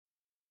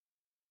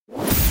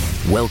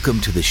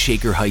Welcome to the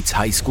Shaker Heights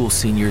High School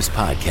Seniors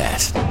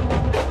Podcast,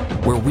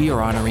 where we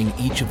are honoring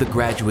each of the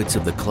graduates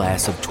of the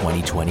class of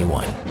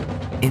 2021.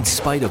 In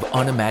spite of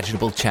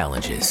unimaginable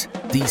challenges,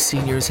 these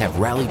seniors have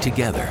rallied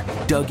together,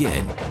 dug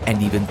in,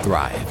 and even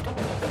thrived.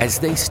 As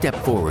they step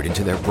forward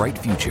into their bright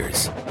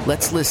futures,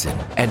 let's listen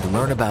and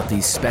learn about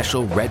these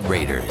special Red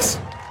Raiders.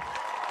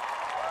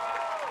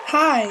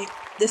 Hi,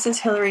 this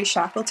is Hilary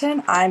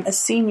Shakelton. I'm a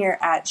senior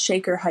at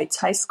Shaker Heights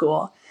High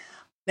School.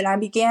 And I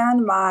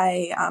began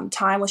my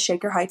time with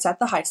Shaker Heights at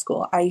the high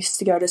school. I used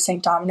to go to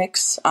St.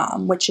 Dominic's,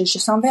 which is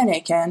just on Van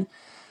Aken.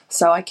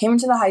 So I came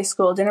into the high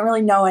school, didn't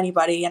really know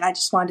anybody, and I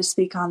just wanted to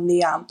speak on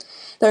the,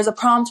 there's a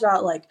prompt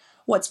about,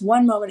 what's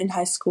one moment in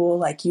high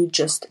school, you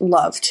just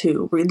love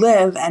to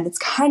relive, and it's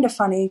kind of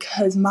funny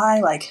because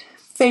my,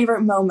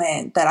 favorite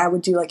moment that I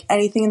would do,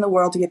 anything in the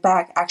world to get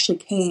back actually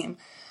came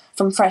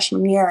from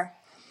freshman year.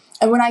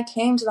 And when I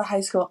came to the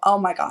high school, oh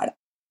my God,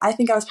 I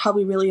think I was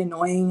probably really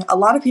annoying. A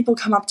lot of people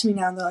come up to me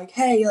now and they're like,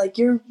 hey,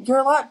 you're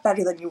a lot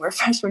better than you were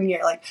freshman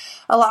year,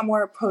 a lot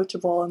more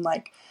approachable and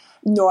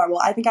normal.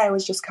 I think I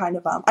was just kind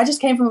of, I just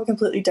came from a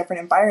completely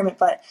different environment,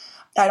 but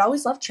I'd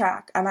always loved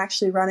track. I'm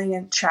actually running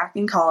in track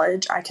in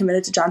college. I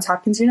committed to Johns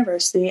Hopkins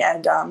University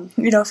and,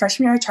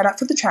 freshman year I tried out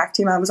for the track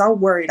team. I was all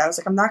worried. I was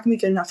like, I'm not going to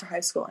be good enough for high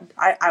school. And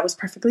I was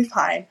perfectly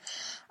fine.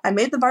 I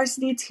made the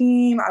varsity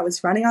team. I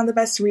was running on the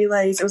best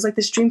relays. It was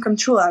this dream come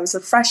true. I was a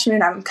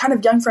freshman. I'm kind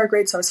of young for our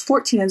grade, so I was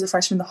 14 as a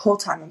freshman the whole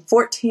time. I'm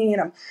 14.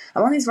 I'm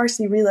on these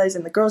varsity relays,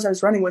 and the girls I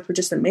was running with were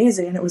just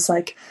amazing. And it was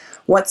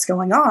what's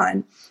going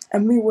on?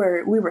 And we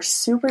were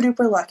super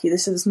duper lucky.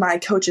 This is my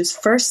coach's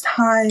first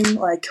time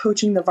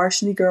coaching the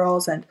varsity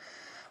girls, and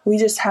we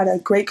just had a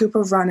great group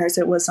of runners.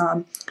 It was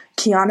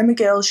Kiana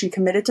McGill, she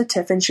committed to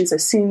Tiffin, she's a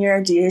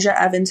senior, Deasia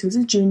Evans, who's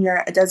a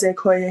junior, Adeze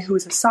Okoye, who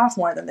is a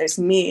sophomore, and then there's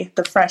me,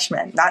 the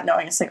freshman, not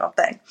knowing a single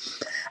thing.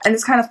 And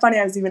it's kind of funny,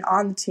 I was even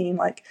on the team,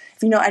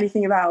 if you know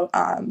anything about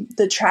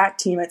the track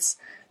team, it's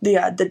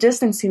the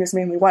distance team is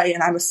mainly white,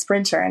 and I'm a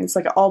sprinter, and it's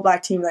an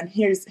all-black team, and then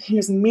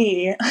here's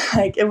me.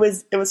 It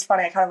was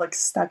funny, I kind of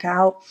stuck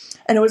out,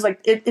 and it was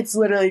it's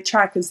literally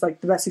track is the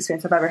best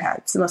experience I've ever had.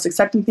 It's the most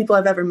accepting people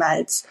I've ever met.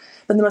 It's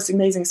been the most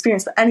amazing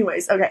experience. But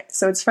anyways, okay,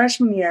 so it's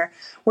freshman year.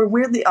 We're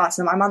weirdly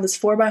awesome. I'm on this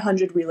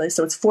 4x100 relay,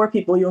 so it's 4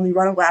 people. You only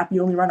run a lap.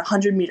 You only run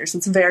 100 meters.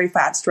 It's very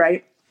fast,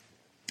 right?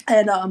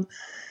 And,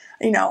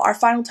 our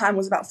final time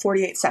was about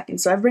 48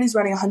 seconds. So everybody's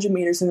running 100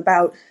 meters in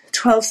about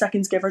 12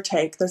 seconds, give or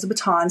take. There's a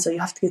baton, so you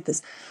have to get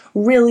this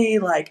really,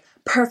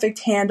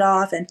 perfect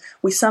handoff, and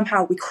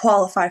we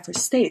qualify for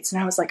states.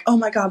 And I was like, oh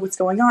my God, what's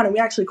going on? And we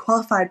actually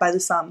qualified by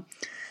this,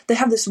 they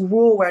have this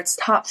rule where it's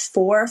top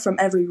 4 from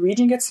every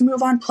region gets to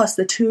move on, plus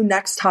the 2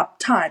 next top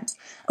times.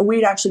 And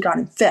we'd actually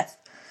gotten 5th.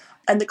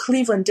 And the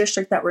Cleveland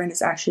district that we're in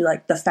is actually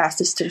the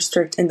fastest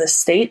district in the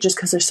state just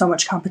because there's so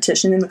much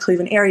competition in the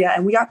Cleveland area.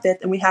 And we got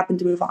 5th and we happened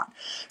to move on.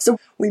 So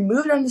we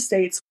moved on to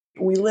states.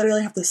 We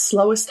literally have the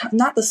slowest time,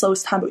 not the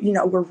slowest time, but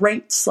we're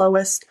ranked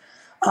slowest.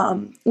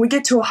 We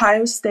get to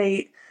Ohio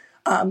State.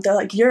 They're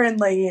like, you're in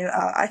lane,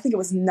 I think it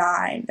was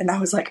 9. And I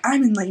was like,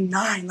 I'm in lane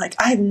 9.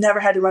 I have never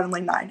had to run in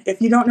lane 9.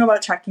 If you don't know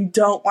about track, you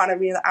don't want to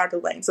be in the outer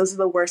lanes. Those are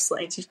the worst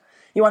lanes.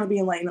 You want to be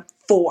in lane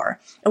 4.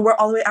 And we're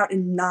all the way out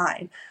in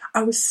 9.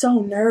 I was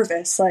so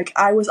nervous.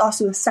 I was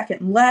also the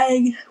second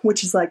leg,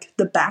 which is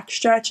the back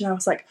stretch. And I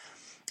was like,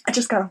 I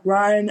just got to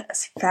run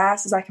as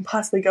fast as I can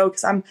possibly go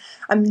because I'm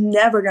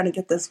never going to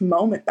get this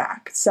moment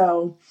back.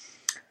 So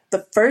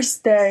the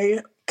first day,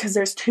 because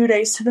there's 2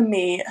 days to the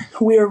meet,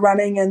 we were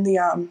running in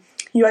the,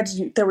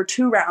 there were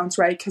 2 rounds,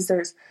 right? Because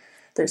there's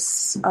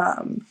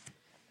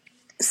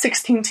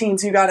 16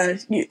 teams.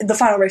 The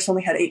final race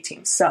only had 8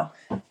 teams. So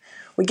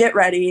we get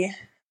ready,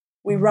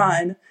 we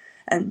run,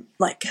 and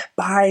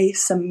by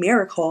some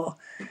miracle,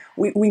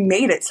 we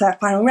made it to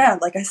that final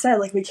round. Like I said,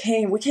 we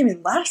came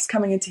in last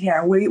coming into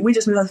here. We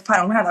just moved on to the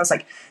final round. I was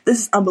like, this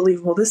is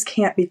unbelievable. This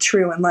can't be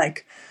true. And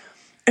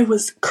it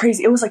was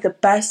crazy. It was the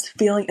best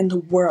feeling in the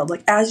world.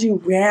 As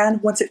you ran,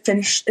 once it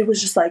finished, it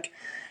was just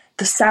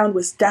the sound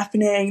was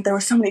deafening. There were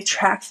so many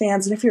track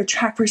fans. And if you're a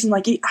track person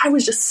I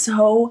was just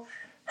so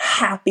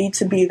happy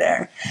to be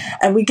there.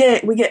 And we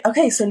get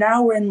okay, so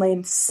now we're in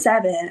lane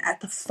 7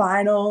 at the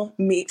final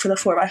meet for the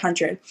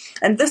 4x100.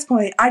 And at this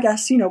point, I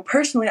guess,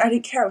 personally, I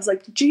didn't care. I was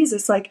like,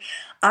 Jesus,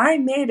 I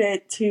made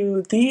it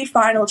to the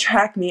final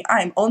track meet.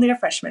 I am only a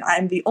freshman. I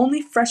am the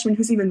only freshman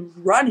who's even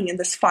running in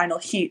this final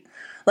heat.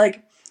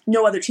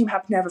 No other team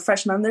happened to have a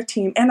freshman on their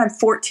team, and I'm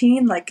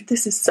 14.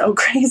 This is so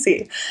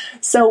crazy.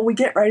 So we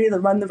get ready to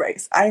run the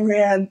race. I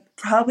ran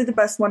probably the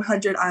best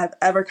 100 I've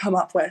ever come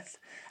up with.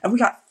 And we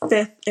got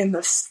 5th in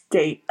the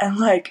state. And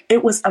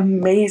it was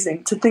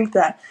amazing to think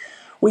that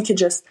we could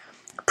just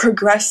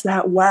progress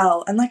that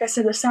well. And like I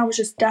said, the sound was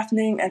just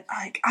deafening. And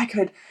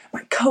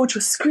my coach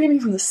was screaming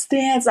from the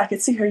stands. I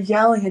could see her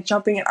yelling and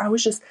jumping. And I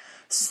was just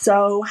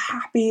so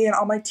happy. And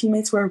all my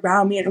teammates were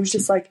around me. And it was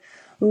just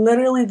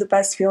literally the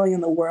best feeling in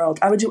the world.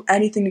 I would do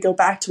anything to go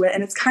back to it.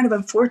 And it's kind of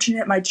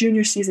unfortunate. My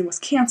junior season was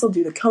canceled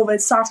due to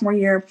COVID. Sophomore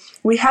year,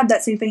 we had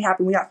that same thing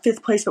happen. We got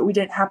 5th place, but we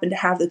didn't happen to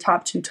have the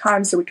top 2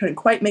 times. So we couldn't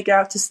quite make it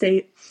out to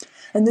state.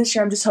 And this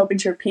year I'm just hoping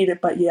to repeat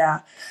it. But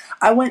yeah,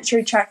 I went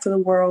straight track for the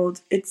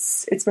world.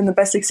 It's been the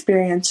best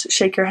experience.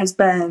 Shaker has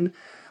been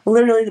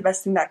literally the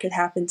best thing that could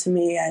happen to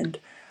me. And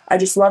I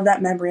just love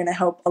that memory, and I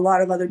hope a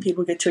lot of other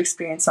people get to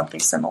experience something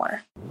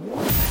similar.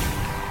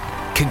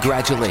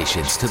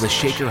 Congratulations to the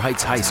Shaker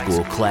Heights High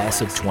School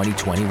class of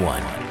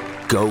 2021.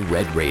 Go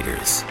Red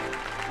Raiders.